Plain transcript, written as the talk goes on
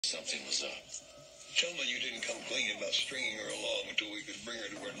Something was up. Tell me you didn't come clean about stringing her along until we could bring her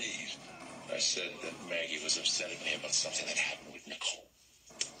to her knees. I said that Maggie was upset at me about something that happened with Nicole.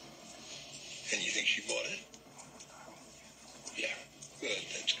 And you think she bought it? Yeah. Good,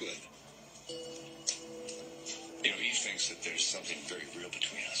 that's good. You know, he thinks that there's something very real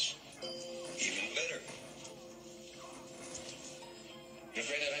between us. Even better. I'm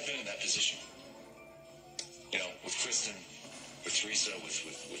afraid that I've been in that position. You know, with Kristen, with Teresa, with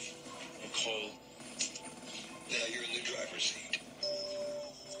Nicole. Now you're in the driver's seat.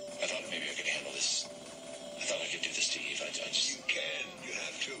 I thought maybe I could handle this. I thought I could do this to Eve. I just... You can. You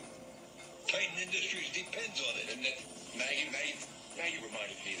have to. Titan Industries depends on it. And that Maggie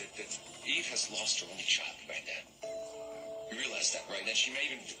reminded me that Eve has lost her only child right now. You realize that, right? And she may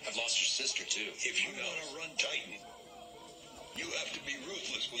even have lost her sister, too. If you want to run Titan, you have to be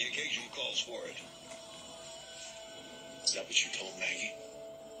ruthless when the occasion calls for it. Is that what you told Maggie?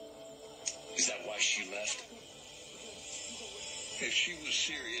 Is that why she left? If she was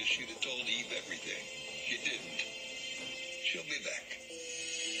serious, she'd have told Eve everything. She didn't. She'll be back.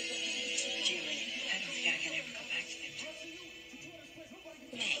 Julie, I don't think I can ever go back to Victor.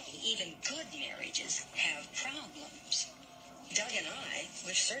 Maggie, even good marriages have problems. Doug and I,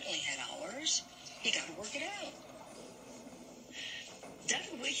 we've certainly had ours. You got to work it out. Doug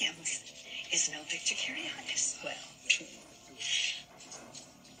Williams is no Victor Kiriakis. Well, true.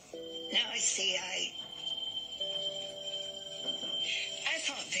 Now I see, I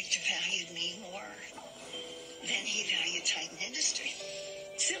thought Victor valued me more than he valued Titan Industry.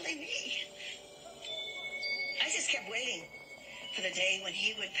 Silly me. I just kept waiting for the day when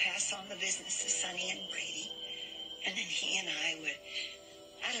he would pass on the business to Sonny and Brady. And then he and I would,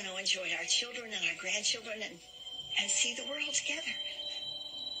 I don't know, enjoy our children and our grandchildren and see the world together.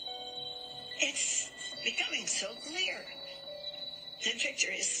 It's becoming so clear that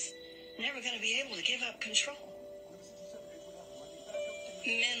Victor is never going to be able to give up control.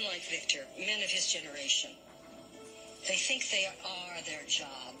 Men like Victor, men of his generation, they think they are their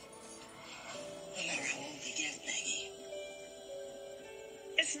job, no matter how old they get, Maggie.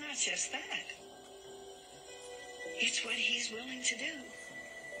 It's not just that. It's what he's willing to do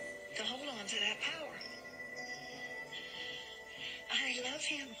to hold on to that power. I love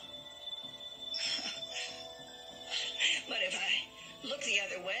him. But if I look the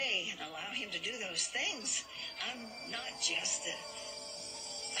other way and allow him to do those things, I'm not just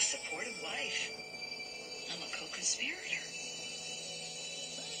a supportive wife. I'm a co-conspirator.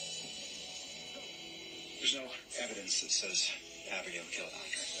 There's no evidence that says Abigail killed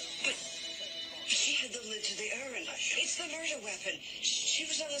Andre. But she had the lid to the urn. It's the murder weapon. She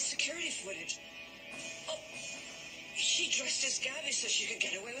was on the security footage. Oh, she dressed as Gabby so she could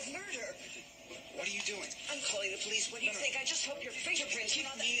get away with murder. What are you doing? I'm calling the police. What do you think? I just hope your fingerprints are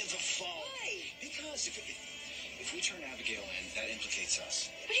on the... Give me the phone. Why? Because if we turn Abigail in, that implicates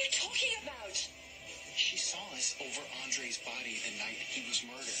us. What are you talking about? She saw us over Andre's body the night he was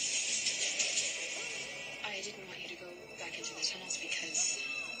murdered. I didn't want you to go back into the tunnels because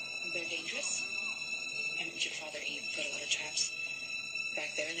they're dangerous. And your father, he put a lot of traps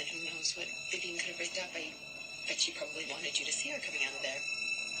back there, and then who knows what Vivian could have rigged up. I bet she probably wanted you to see her coming out of there.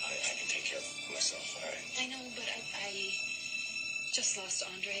 I can take care of myself, all right? I know, but I just lost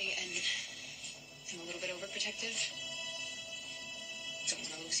Andre, and I'm a little bit overprotective. Don't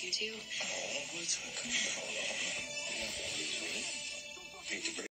want to lose you, too. Oh, what's... Come on. Hate to break